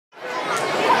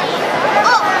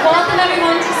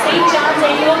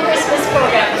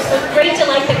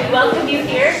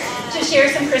share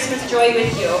some Christmas joy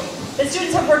with you. The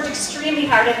students have worked extremely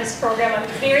hard on this program. I'm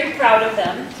very proud of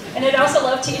them. And I'd also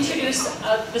love to introduce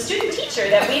the student teacher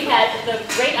that we've had the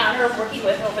great honor of working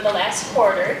with over the last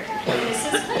quarter,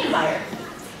 Mrs. Kleinmeyer.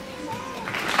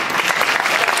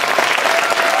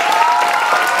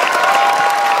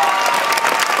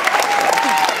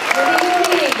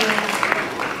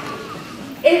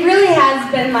 It really has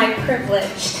been my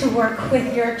privilege to work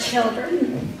with your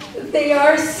children. They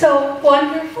are so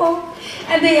wonderful,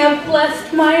 and they have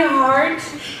blessed my heart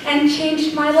and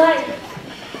changed my life.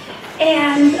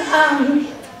 And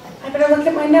I better look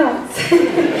at my notes.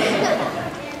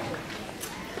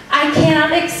 I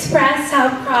cannot express how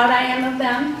proud I am of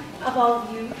them, of all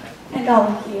of you, and all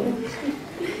of you.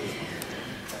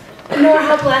 Nor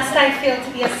how blessed I feel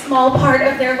to be a small part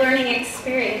of their learning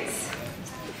experience.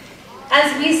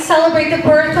 As we celebrate the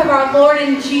birth of our Lord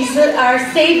and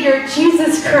our Savior,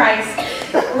 Jesus Christ,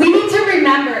 we need to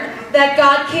remember that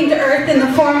God came to earth in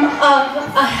the form of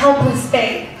a helpless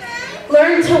babe.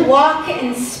 Learned to walk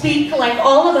and speak like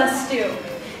all of us do.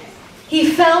 He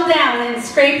fell down and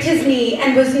scraped his knee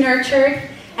and was nurtured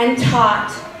and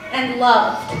taught and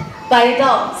loved by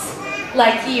adults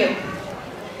like you.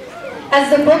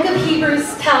 As the book of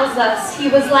Hebrews tells us, he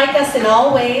was like us in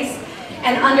all ways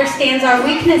and understands our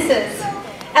weaknesses.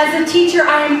 As a teacher,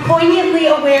 I am poignantly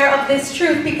aware of this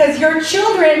truth because your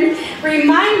children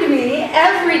remind me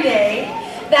every day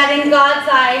that in God's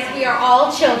eyes we are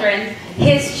all children,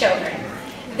 his children.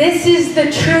 This is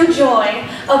the true joy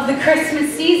of the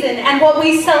Christmas season and what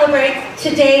we celebrate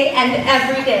today and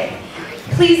every day.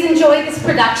 Please enjoy this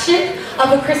production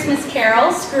of A Christmas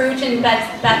Carol, Scrooge in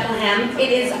Bethlehem.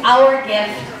 It is our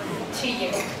gift to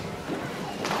you.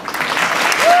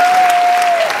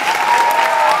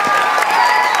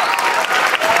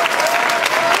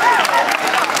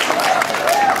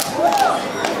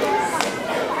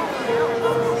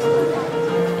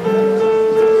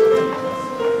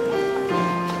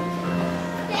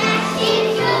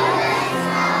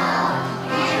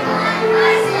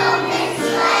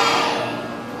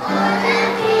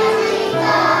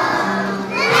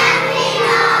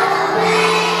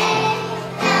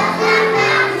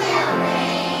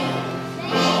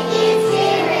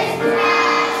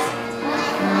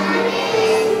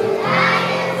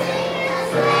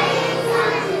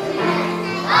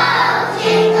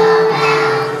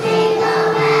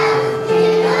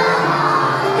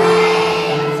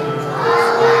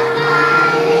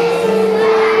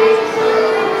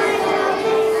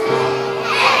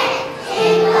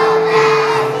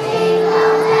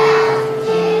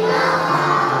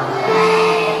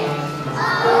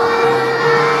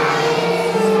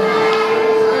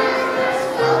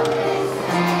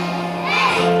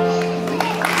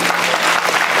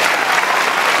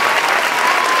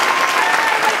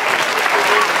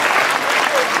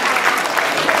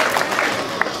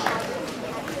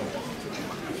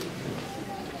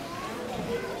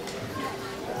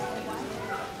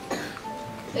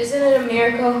 Isn't it a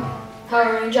miracle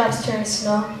how raindrops turn to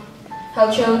snow,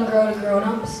 how children grow to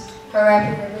grown-ups, how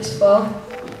rapid rivers flow?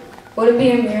 Would it be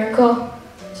a miracle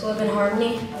to live in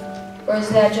harmony, or is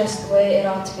that just the way it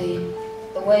ought to be,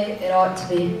 the way it ought to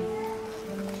be?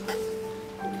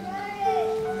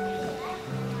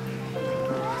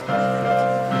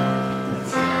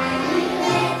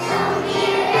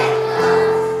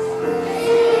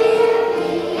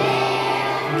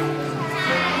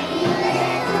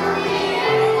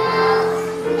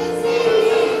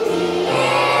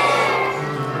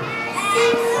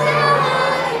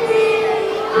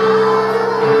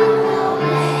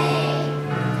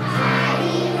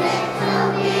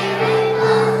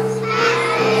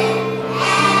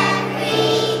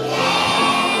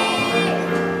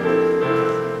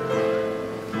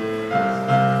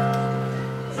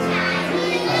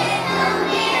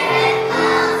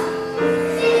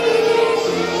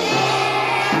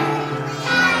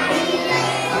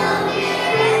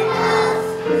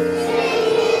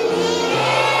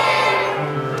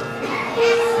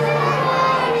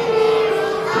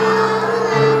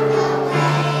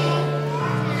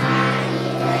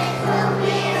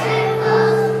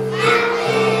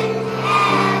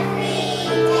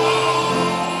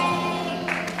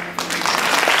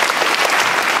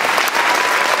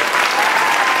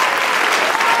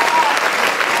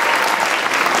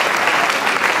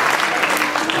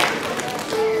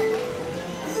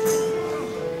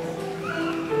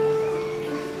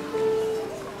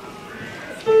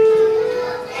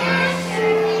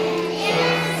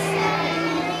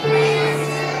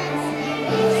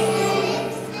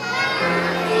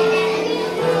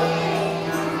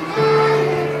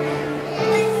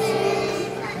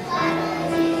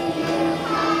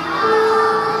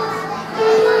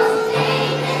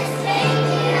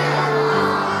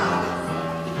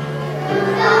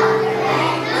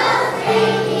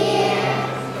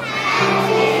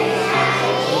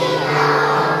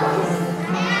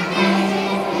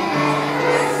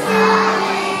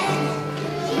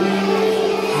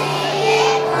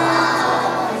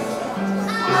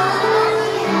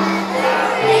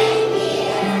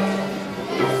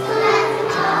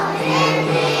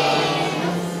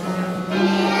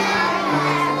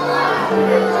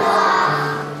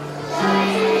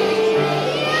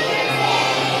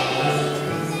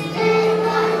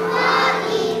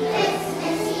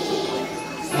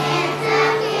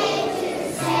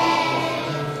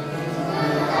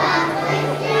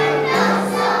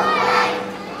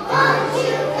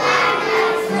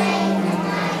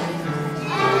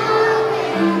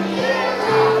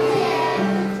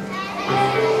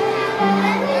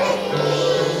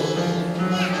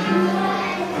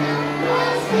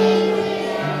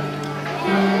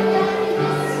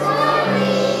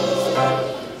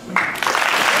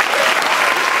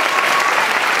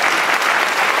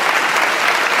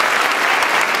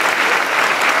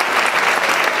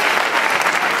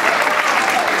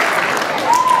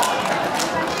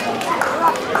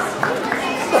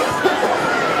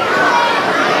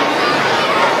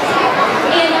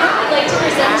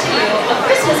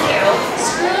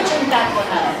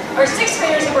 Our sixth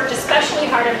graders have worked especially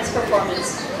hard on this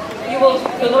performance.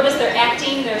 You'll notice their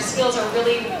acting, their skills are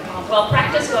really well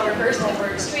practiced, well rehearsed, and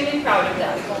we're extremely proud of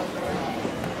them.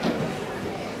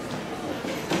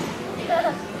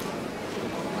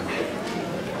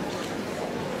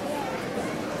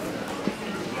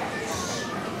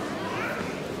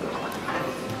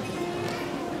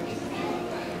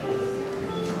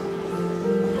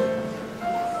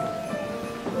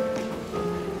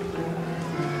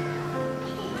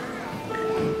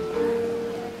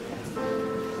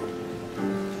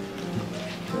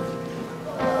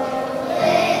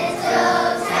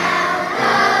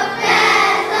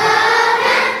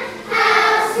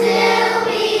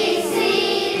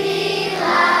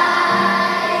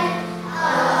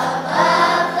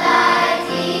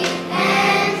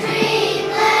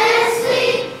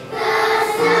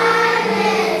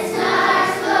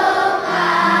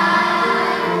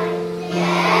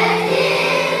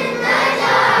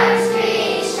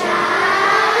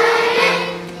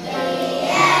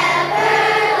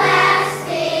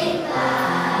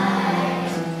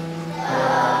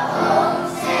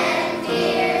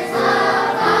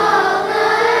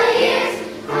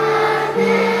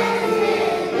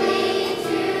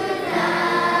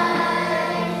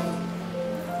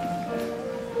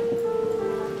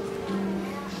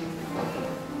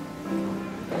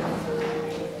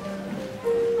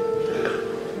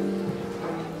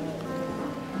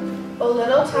 O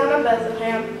little town of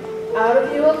Bethlehem, out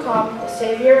of you will come the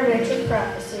Savior of ancient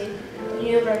prophecy, and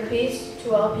you will bring peace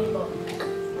to all people.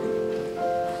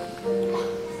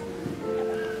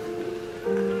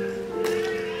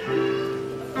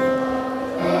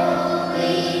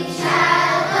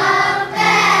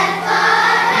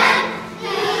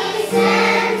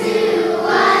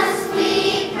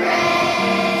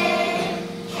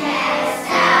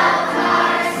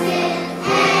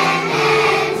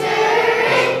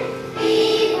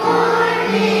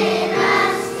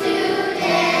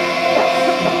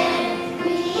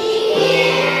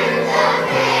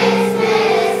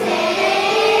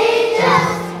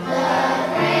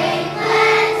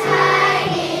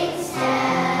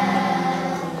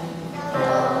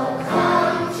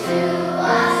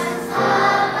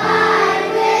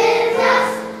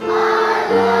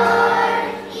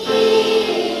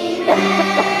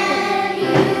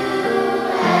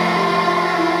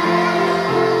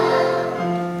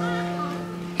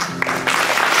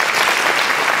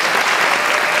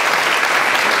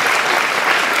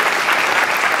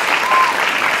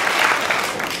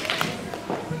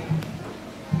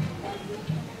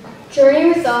 Journey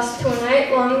with us to a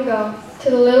night long ago, to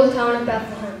the little town of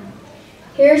Bethlehem.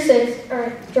 Here sits,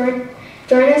 join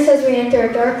us as we enter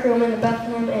a dark room in the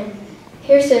Bethlehem Inn.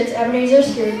 Here sits Ebenezer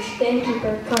Scrooge, the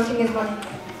innkeeper, counting his money.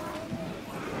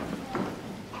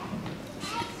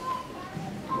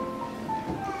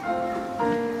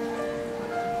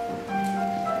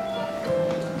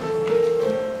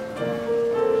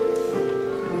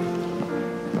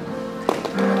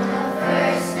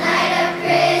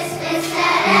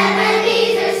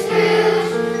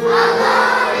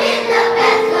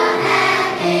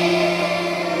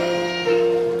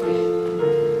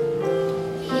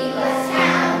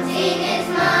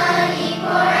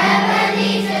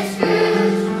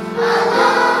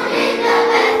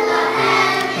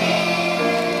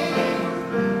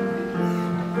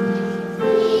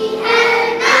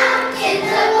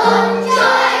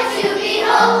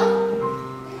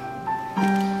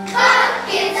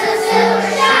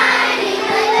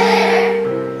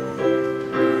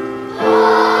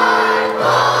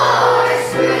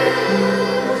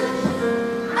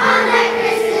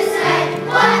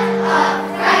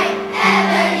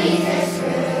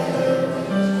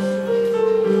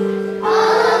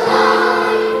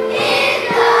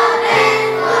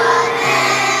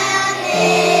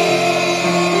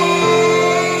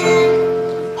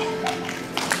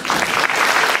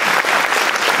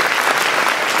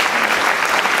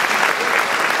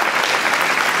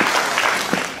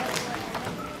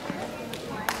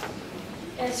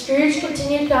 As Scrooge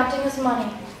continued counting his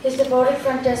money, his devoted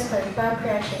front desk clerk, Bob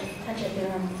Cratchit, entered the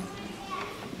room.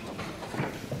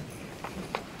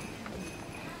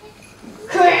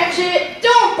 Cratchit,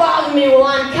 don't bother me while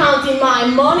I'm counting my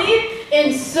money.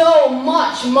 And so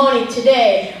much money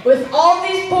today, with all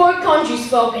these poor country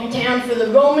folk in town for the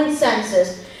Roman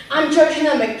census. I'm charging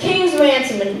them a king's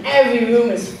ransom and every room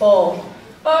is full.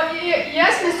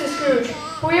 Yes, Mr. Scrooge.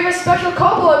 We have a special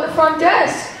couple at the front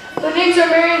desk. The names are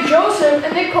Mary and Joseph,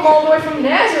 and they've come all the way from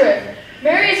Nazareth.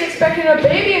 Mary is expecting a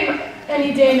baby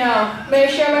any day now. May I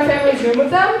share my family's room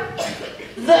with them?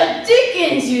 The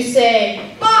Dickens, you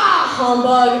say? Bah,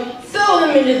 humbug! Throw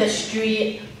them into the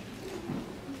street.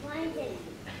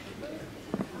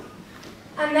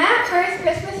 On that first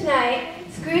Christmas night,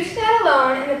 Scrooge sat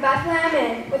alone in the Bethlehem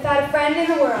Inn without a friend in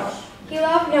the world. He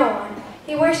loved no one.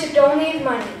 He worshipped only his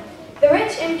money. The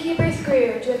rich innkeeper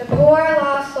Scrooge was a poor,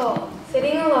 lost soul,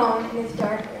 sitting alone in his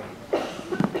dark room.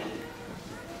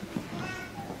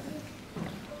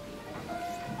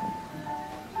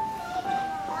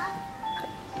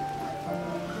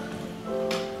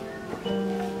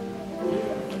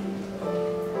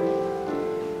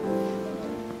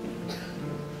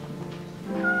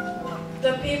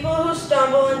 The people who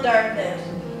stumble in darkness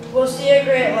will see a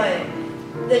great light.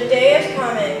 The day is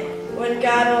coming when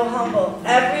God will humble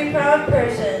every proud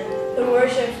person who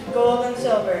worships gold and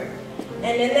silver.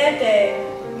 And in that day,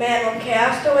 man will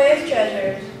cast away his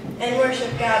treasures and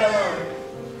worship God alone.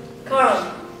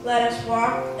 Come, let us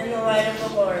walk in the light of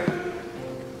the Lord.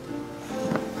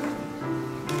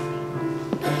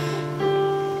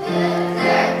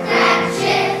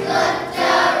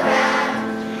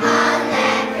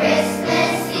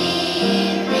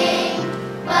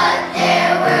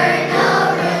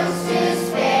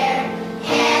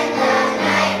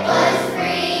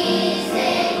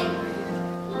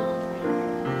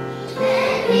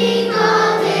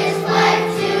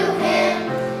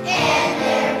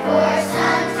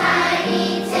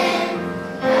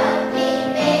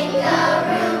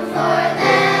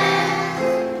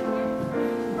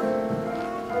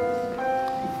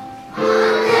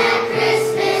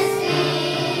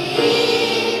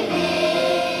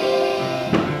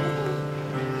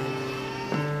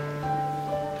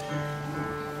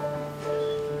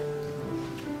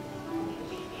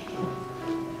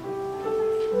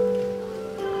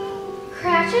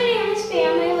 Cratchit and his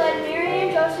family led Mary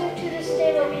and Joseph to the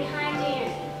stable behind the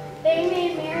inn. They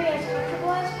made Mary as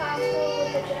comfortable as possible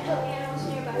with the gentle animals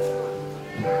nearby.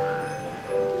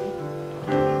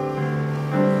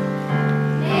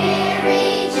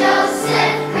 Mary,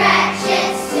 Joseph,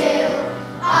 Cratchit, Sue,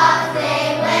 off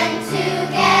they went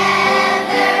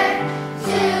together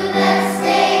to the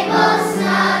stable,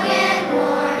 snug and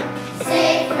warm,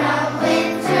 safe from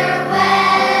winter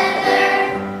weather.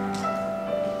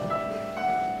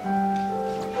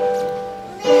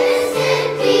 Listen,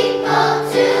 people,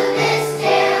 to this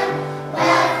tale,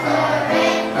 wealth or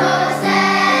rain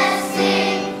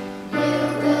possessing, you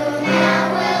who now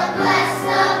will bless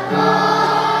the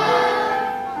poor,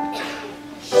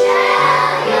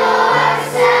 shall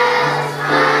yourselves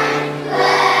find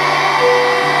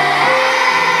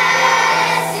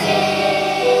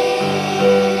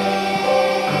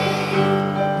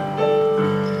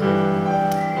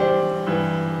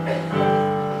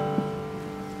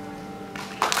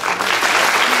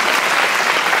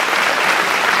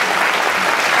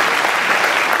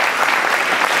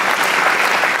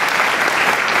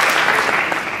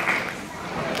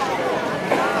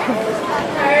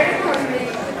Tired and hungry,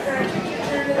 the Cratchits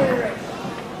returned to their room.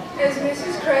 As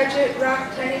Mrs. Cratchit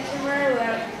rocked Tiny Tim on her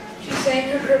lap, she sang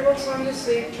her crippled son to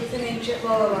sleep with an ancient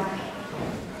lullaby.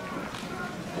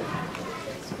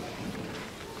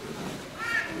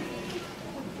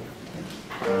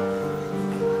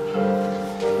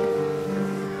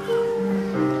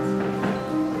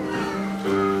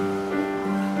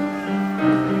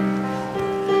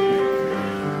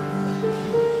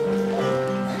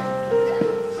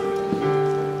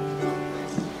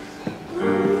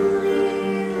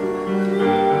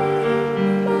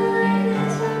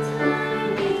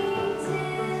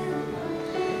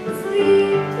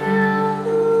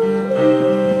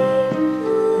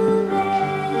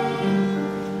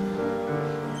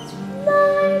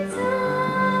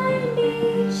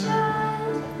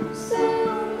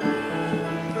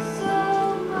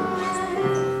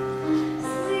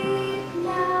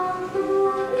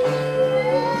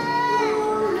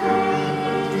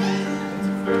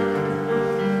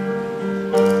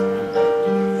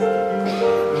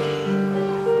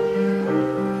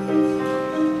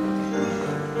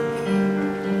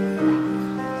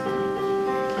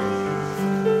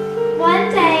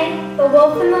 One day, the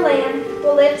wolf and the lamb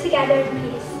will live together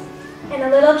in peace, and a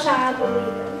little child will lead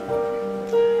them.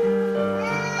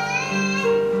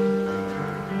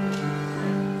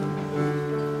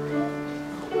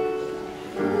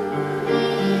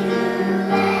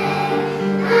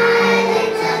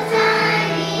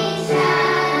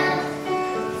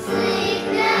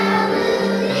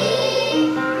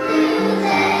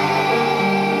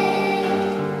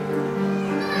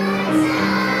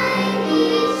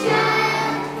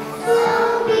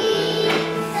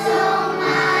 So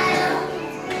mild,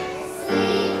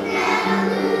 sleep.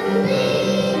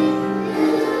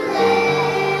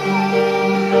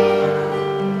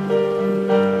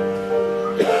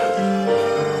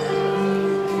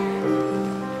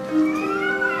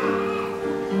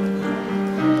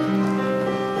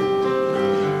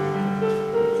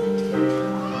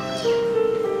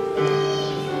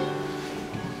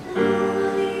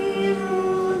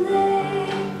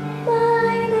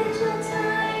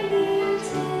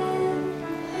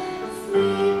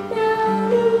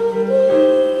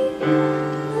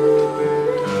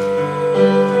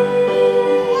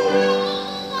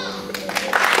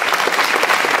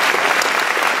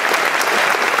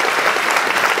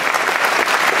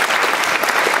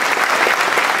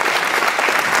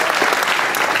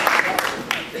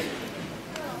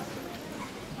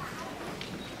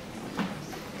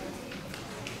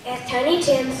 As Tiny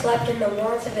Tim slept in the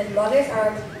warmth of his mother's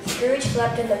arms, Scrooge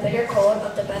slept in the bitter cold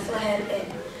of the Bethlehem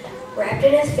Inn. Wrapped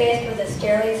in his face was a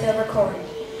sterling silver coin.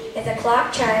 As the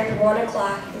clock chimed 1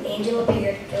 o'clock, an angel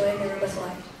appeared, filling the room with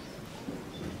light.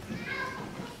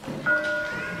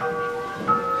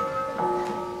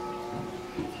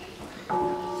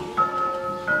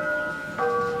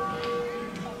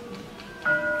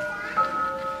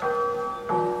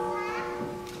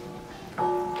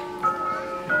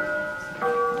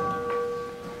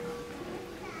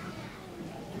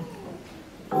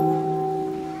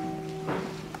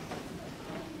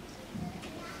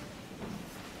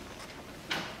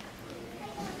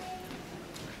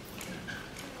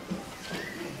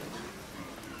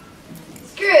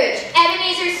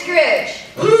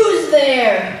 Who's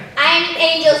there? I am an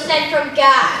angel sent from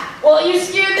God. Well, you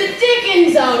scared the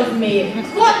dickens out of me.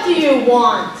 What do you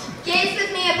want? Gaze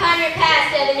with me upon your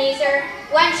past, Ebenezer.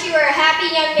 Once you were a happy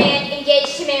young man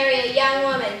engaged to marry a young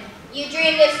woman. You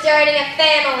dreamed of starting a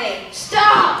family.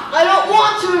 Stop! I don't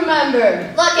want to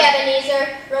remember. Look,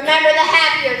 Ebenezer, remember the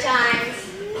happier times.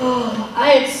 Oh, I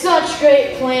had such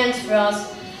great plans for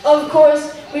us. Of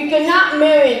course, we could not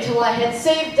marry until I had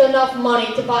saved enough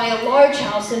money to buy a large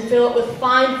house and fill it with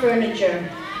fine furniture.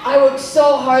 I worked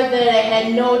so hard that I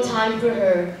had no time for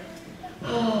her.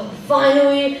 Oh,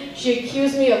 finally, she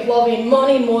accused me of loving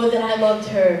money more than I loved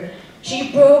her.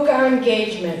 She broke our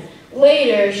engagement.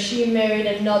 Later, she married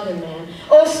another man.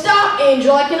 Oh, stop,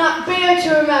 Angel. I cannot bear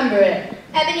to remember it.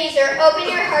 Ebenezer, open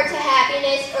your heart to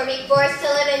happiness or be forced to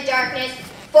live in darkness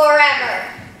forever.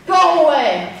 Go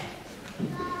away.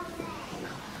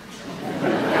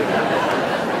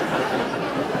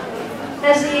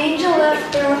 As the angel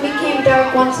left, the room became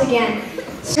dark once again.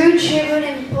 Scrooge shivered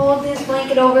and pulled his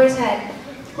blanket over his head.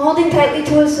 Holding tightly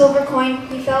to his silver coin,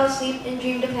 he fell asleep and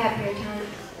dreamed of happier times.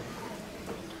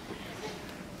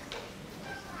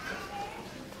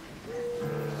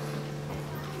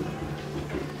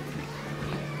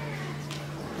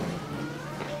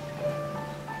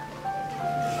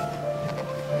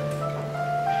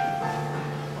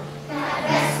 God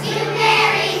rescue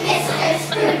Mary, Mr.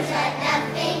 Scrooge, let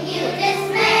nothing you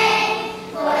dismay.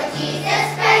 For Jesus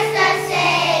Christ our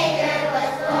Savior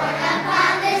was born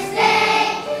upon this day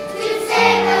to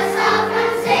save us all from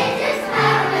Satan's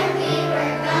power when we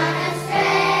were gone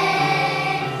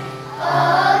astray.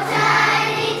 Oh,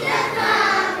 tidings of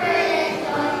comfort and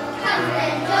joy, comfort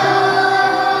and joy.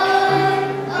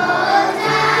 Oh,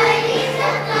 tidings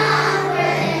of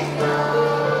comfort and joy,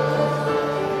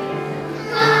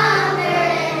 comfort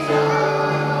and joy.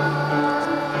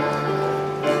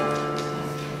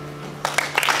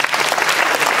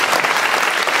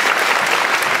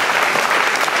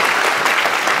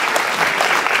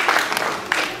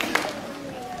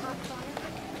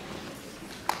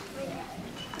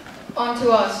 Unto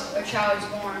us a child is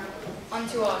born,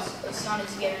 unto us a son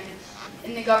is given,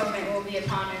 and the government will be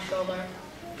upon his shoulder.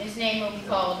 His name will be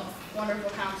called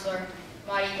Wonderful Counselor,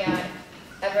 Mighty God,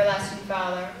 Everlasting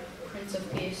Father, Prince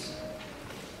of Peace.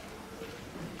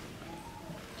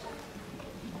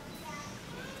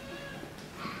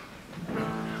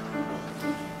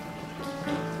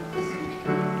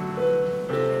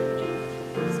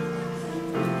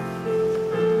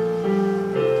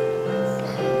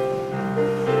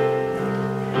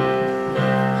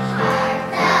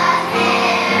 Hark the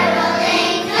herald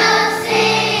angels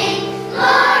sing,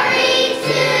 glory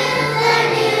to the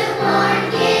newborn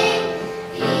King.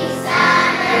 Peace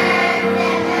on earth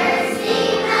and mercy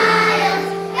mild,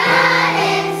 God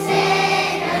and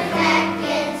sinners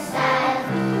reconciled.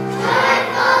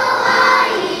 Joyful all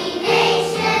ye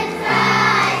nations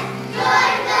rise,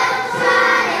 joy the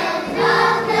child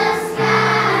of the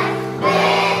sky. With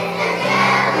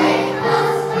angelic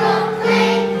hosts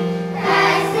proclaim,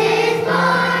 Christ is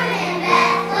born in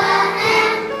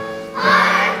Bethlehem.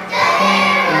 Hark the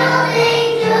herald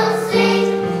angels sing,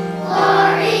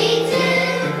 glory to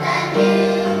the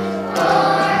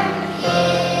newborn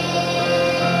King.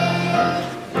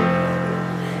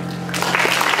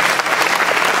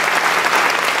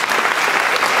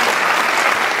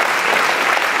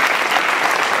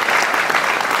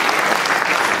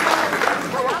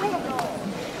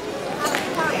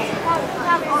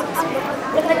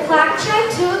 When the clock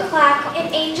chimed 2 o'clock,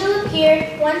 an angel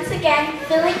appeared once again,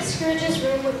 filling Scrooge's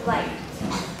room with light.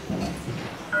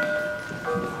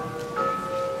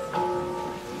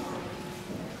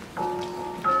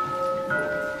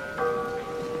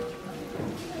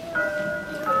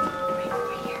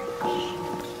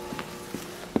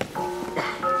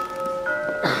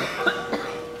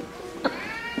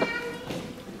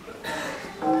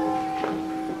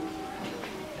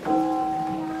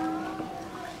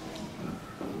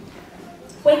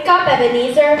 Wake up,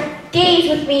 Ebenezer. Gaze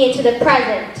with me into the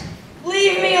present.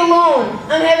 Leave me alone.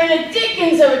 I'm having a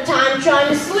dickens of a time trying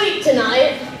to sleep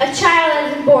tonight. A child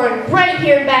has been born right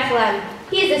here in Bethlehem.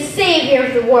 He is the savior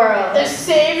of the world. The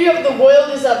savior of the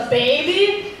world is a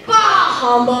baby? Bah,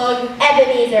 humbug.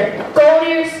 Ebenezer, go to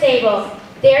your stable.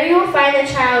 There you will find the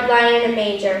child lying in a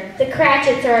manger. The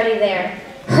Cratchit's already there.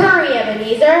 Hurry,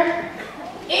 Ebenezer.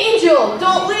 Angel,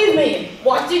 don't leave me.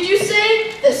 What did you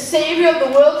say? The savior of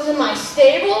the world is in my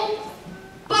stable?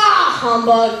 Bah,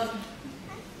 humbug.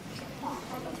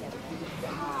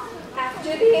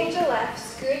 After the angel left,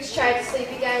 Scrooge tried to sleep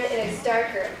again in his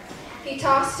dark room. He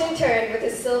tossed and turned with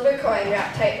his silver coin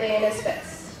wrapped tightly in his fist.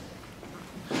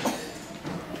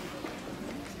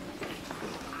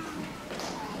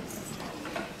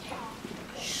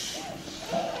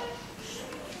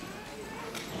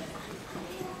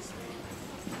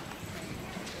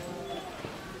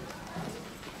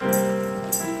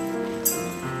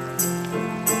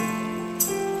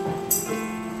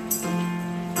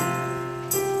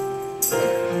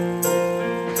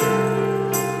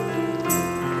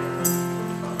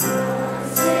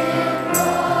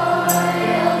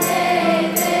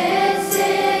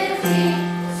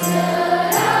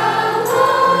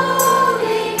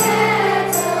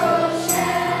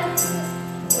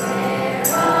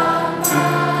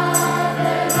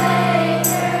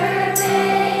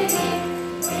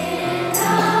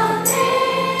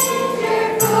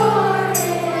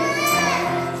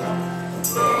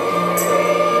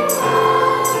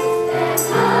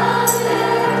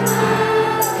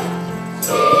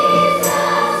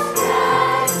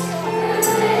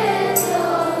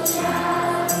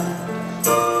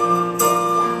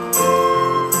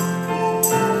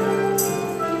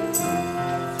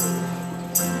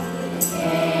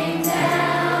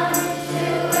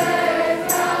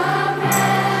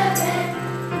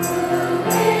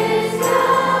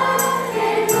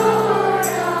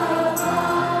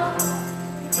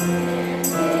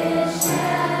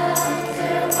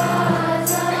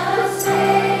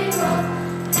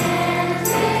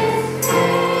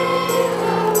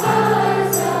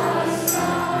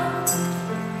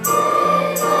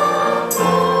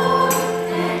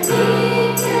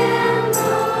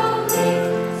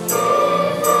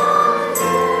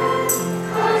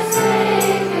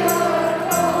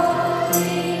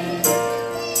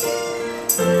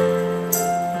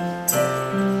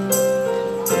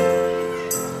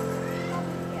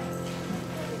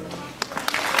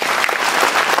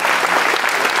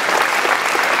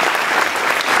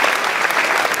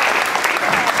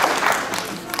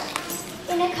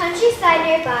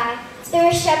 There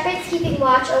were shepherds keeping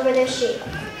watch over their sheep.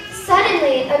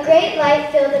 Suddenly, a great light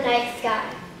filled the night sky.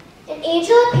 An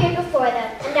angel appeared before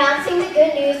them, announcing the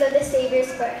good news of the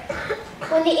Savior's birth.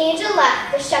 When the angel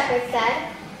left, the shepherds said,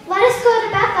 "Let us go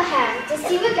to Bethlehem to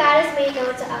see what God has made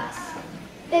known to us."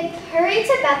 They hurried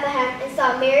to Bethlehem and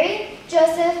saw Mary,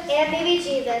 Joseph, and baby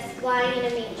Jesus lying in a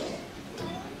manger.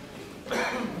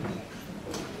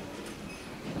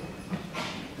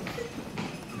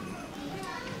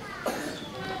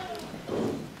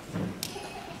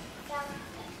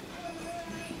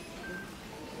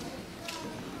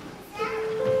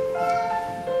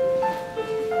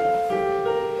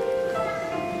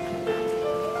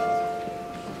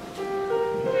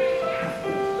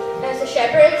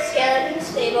 Shepherds scaled in the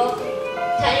stable.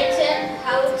 Teddington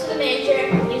held to the manger,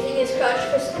 using his crutch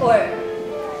for support.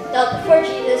 Knelt before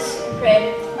Jesus and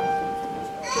prayed.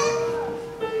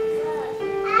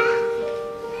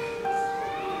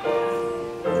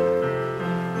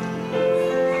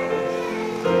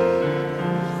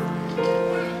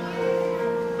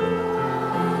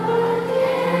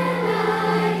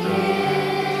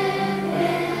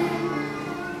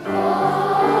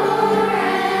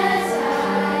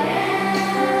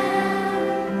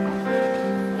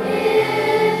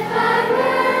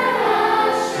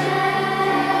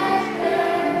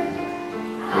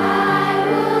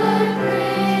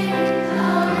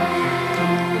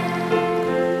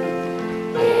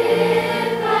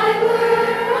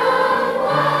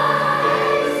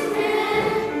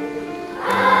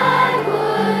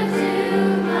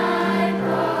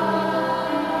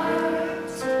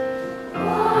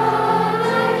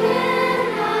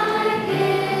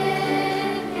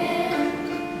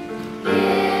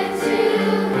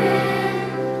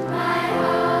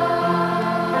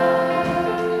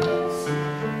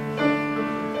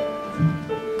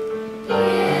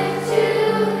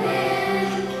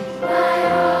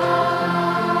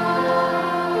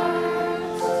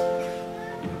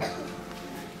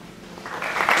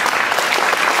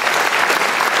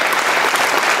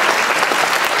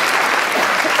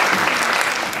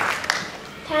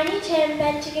 Tim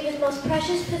bent to give his most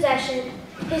precious possession,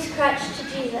 his crutch, to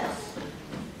Jesus.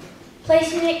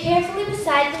 Placing it carefully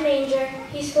beside the manger,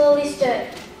 he slowly stood.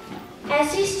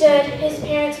 As he stood, his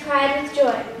parents cried with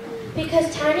joy,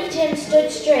 because Tiny Tim stood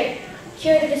straight,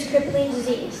 cured of his crippling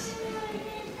disease.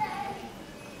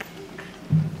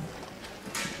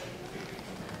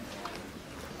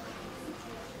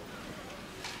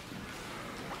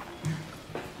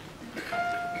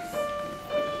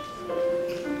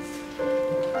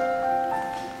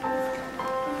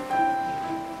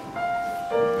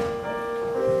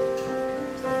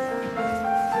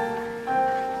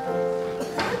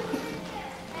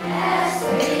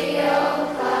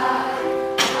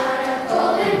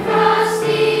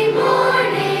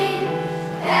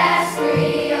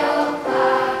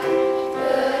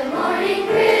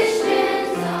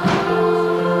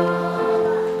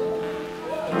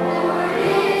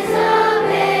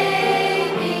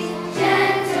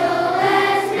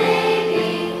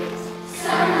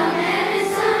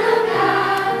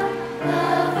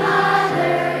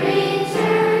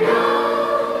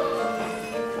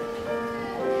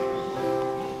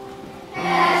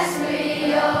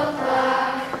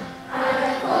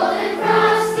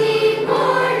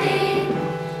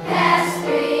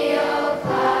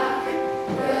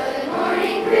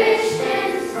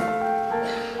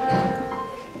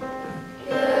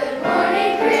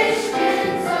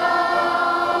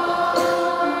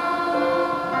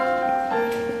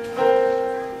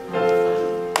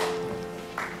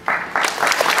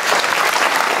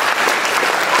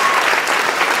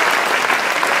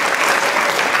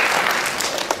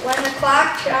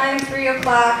 Chimed 3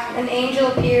 o'clock, an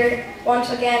angel appeared, once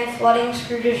again flooding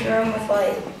Scrooge's room with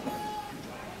light.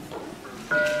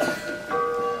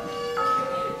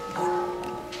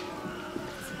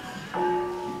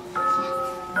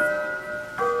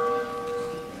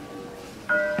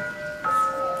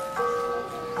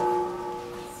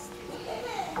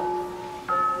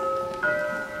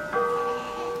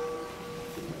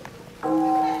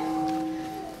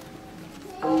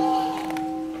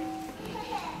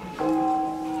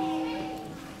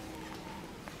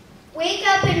 Wake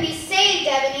up and be saved,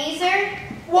 Ebenezer.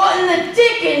 What in the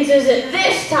dickens is it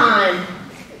this time?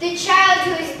 The child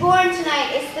who is born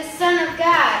tonight is the Son of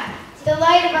God, the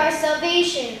light of our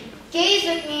salvation. Gaze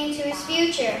with me into his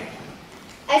future.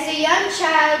 As a young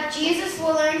child, Jesus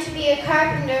will learn to be a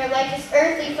carpenter like his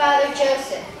earthly father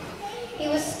Joseph. He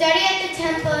will study at the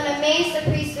temple and amaze the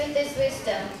priests with his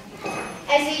wisdom.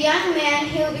 As a young man,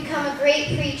 he will become a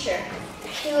great preacher.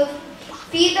 He will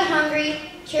feed the hungry,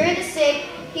 cure the sick,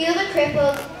 heal the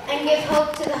crippled, and give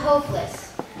hope to the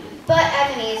hopeless. But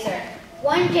Ebenezer,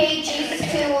 one day Jesus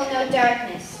too will know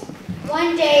darkness.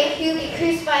 One day he will be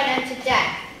crucified unto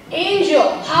death.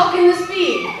 Angel, how can this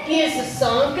be? He is the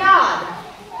Son of God.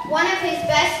 One of his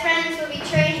best friends will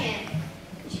betray him.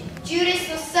 Judas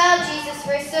will sell Jesus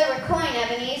for a silver coin,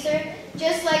 Ebenezer,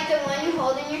 just like the one you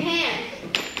hold in your hand.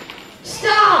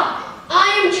 Stop! I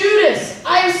am Judas.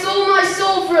 I have sold my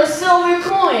soul for a silver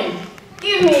coin.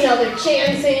 Give me another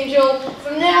chance, Angel.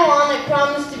 From now on, I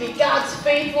promise to be God's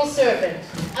faithful servant.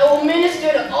 I will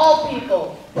minister to all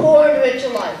people, poor and rich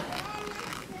alike.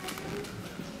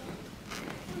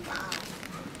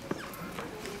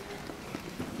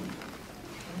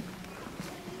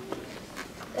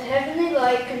 The heavenly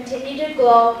light continued to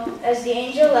glow as the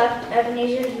angel left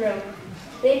Ebenezer's room.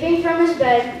 Leaping from his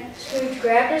bed, Scrooge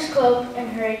grabbed his cloak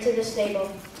and hurried to the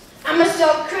stable. I must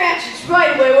tell Cratchit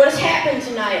right away what has happened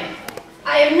tonight.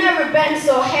 I have never been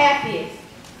so happy.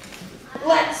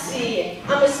 Let's see.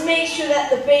 I must make sure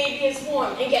that the baby is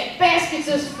warm and get baskets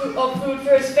of food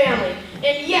for his family.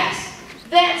 And yes,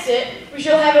 that's it. We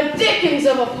shall have a dickens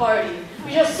of a party.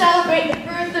 We shall celebrate the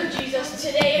birth of Jesus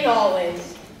today and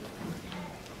always.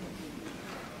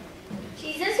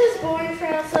 Jesus was born for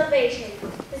our salvation.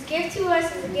 His gift to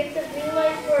us is a gift of new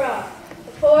life for all,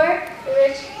 the poor, the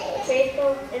rich, the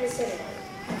faithful, and the sinner.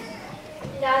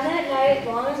 And on that night,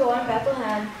 long ago in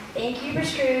Bethlehem, the innkeeper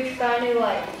Scrooge found new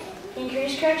life. He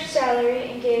increased Cratchit's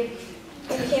salary and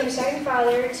became a second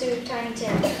father to Tiny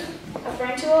Tim. A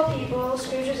friend to all people,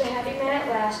 Scrooge was a happy man at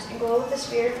last and glowed with the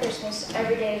spirit of Christmas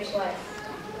every day of his life.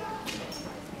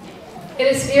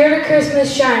 May the spirit of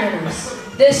Christmas shine in us,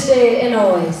 this day and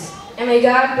always. And may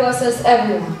God bless us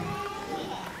everyone.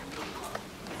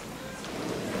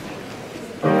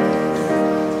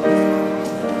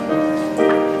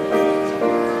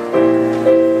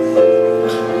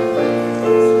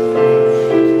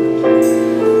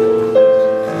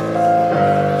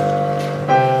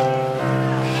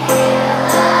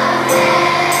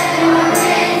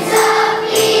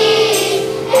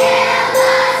 Hail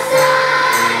the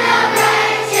Son of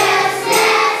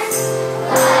Righteousness.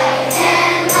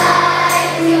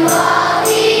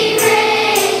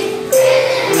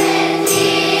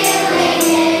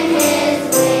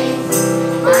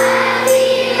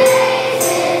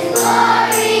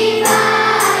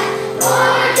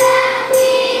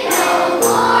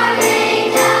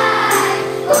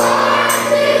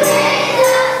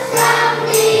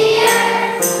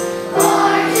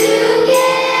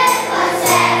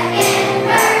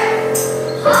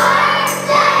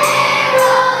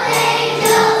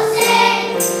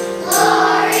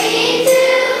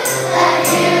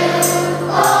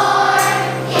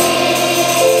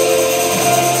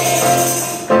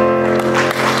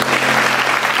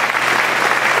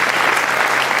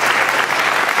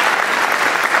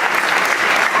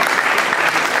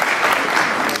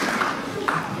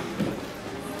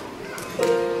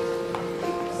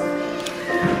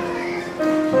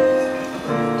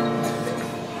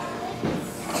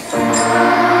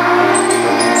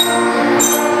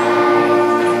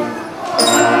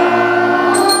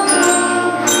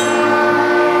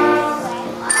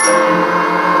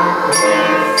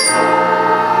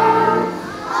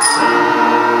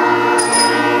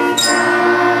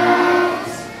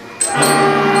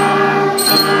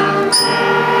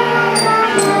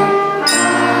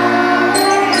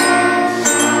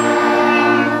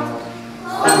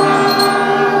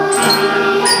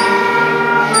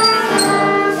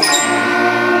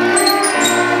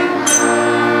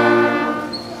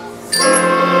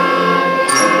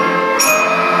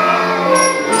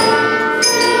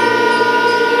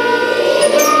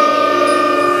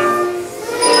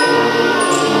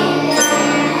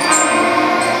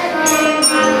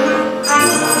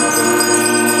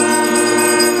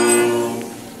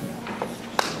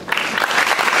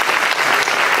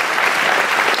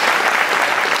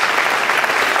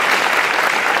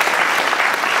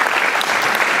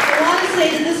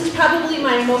 say that this is probably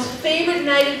my most favorite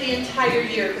night of the entire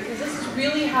year because this is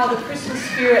really how the Christmas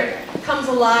spirit comes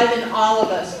alive in all of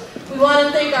us. We want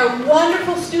to thank our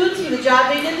wonderful students for the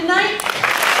job they did tonight.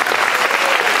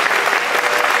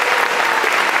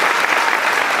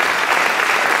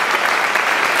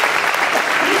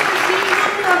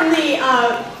 From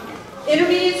the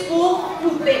intermediate school,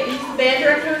 who's the band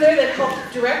director there that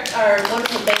helped direct our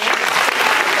wonderful band.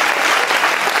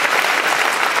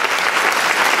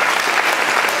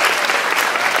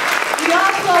 We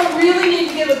also really need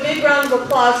to give a big round of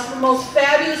applause to the most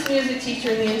fabulous music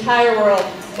teacher in the entire world,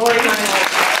 Lori Heinlein.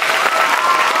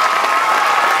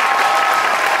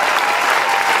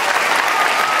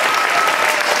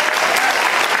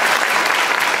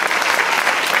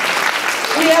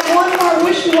 We have one more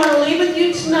wish we want to leave with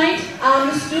you tonight.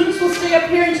 The students will stay up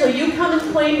here until you come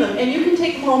and claim them, and you can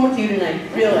take them home with you tonight,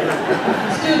 really.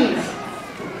 Students.